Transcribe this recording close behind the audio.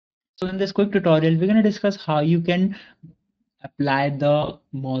So in this quick tutorial, we're going to discuss how you can apply the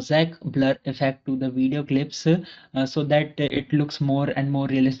mosaic blur effect to the video clips so that it looks more and more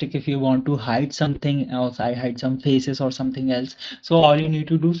realistic. If you want to hide something else, I hide some faces or something else, so all you need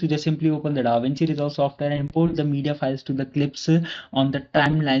to do is to just simply open the Davinci Resolve software and import the media files to the clips on the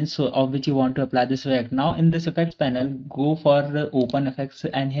timeline so of which you want to apply this effect. Now in this effects panel, go for open effects,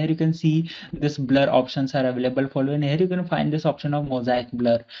 and here you can see this blur options are available for you, and here you can find this option of mosaic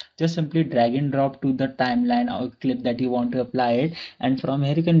blur. Just simply drag and drop to the timeline or clip that you want to apply it, and from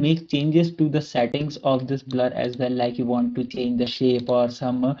here you can make changes to the settings of this blur as well, like you want to change the shape or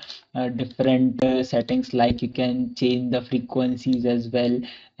some different settings, like you can change the frequencies as well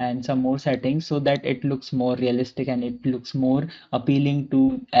and some more settings so that it looks more realistic and it looks more appealing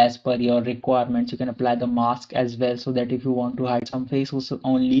to as per your requirements. You can apply the mask as well so that if you want to hide some faces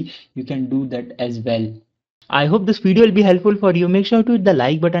only, you can do that as well. I hope this video will be helpful for you. Make sure to hit the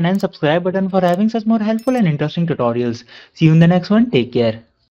like button and subscribe button for having such more helpful and interesting tutorials. See you in the next one. Take care.